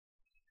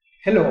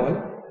Hello all.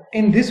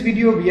 In this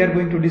video we are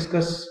going to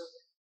discuss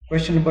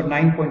question number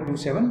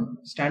 9.27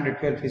 standard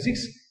 12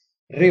 physics,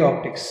 ray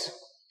optics.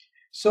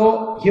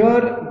 So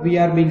here we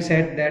are being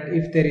said that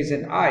if there is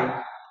an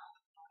eye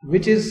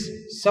which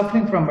is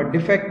suffering from a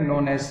defect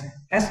known as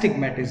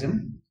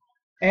astigmatism,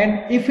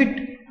 and if it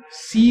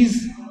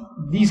sees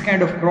these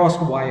kind of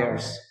crossed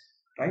wires,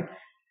 right,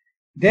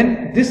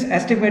 then this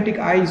astigmatic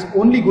eye is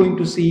only going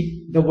to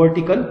see the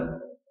vertical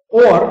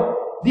or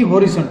the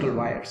horizontal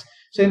wires.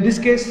 So in this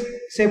case,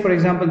 say for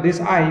example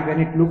this eye, when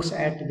it looks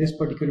at this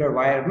particular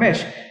wire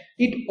mesh,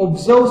 it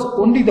observes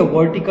only the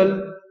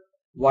vertical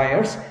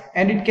wires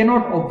and it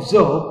cannot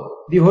observe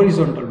the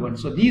horizontal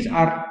ones. So these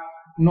are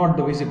not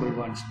the visible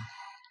ones.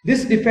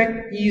 This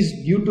defect is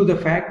due to the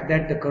fact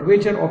that the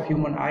curvature of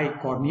human eye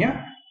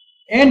cornea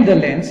and the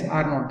lens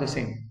are not the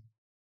same.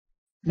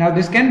 Now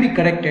this can be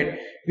corrected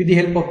with the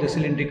help of the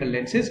cylindrical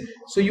lenses.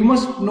 So you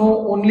must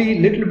know only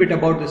a little bit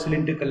about the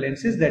cylindrical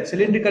lenses, that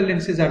cylindrical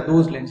lenses are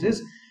those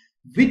lenses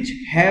which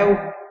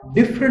have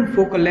different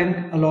focal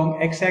length along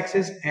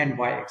x-axis and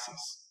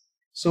y-axis.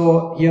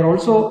 So here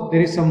also there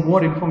is some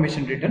more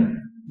information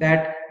written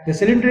that the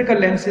cylindrical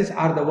lenses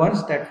are the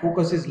ones that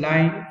focuses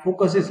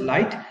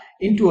light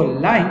into a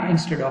line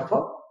instead of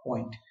a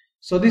point.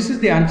 So this is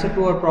the answer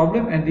to our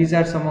problem, and these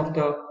are some of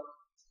the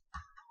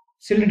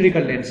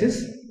cylindrical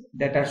lenses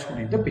that are shown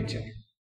in the picture.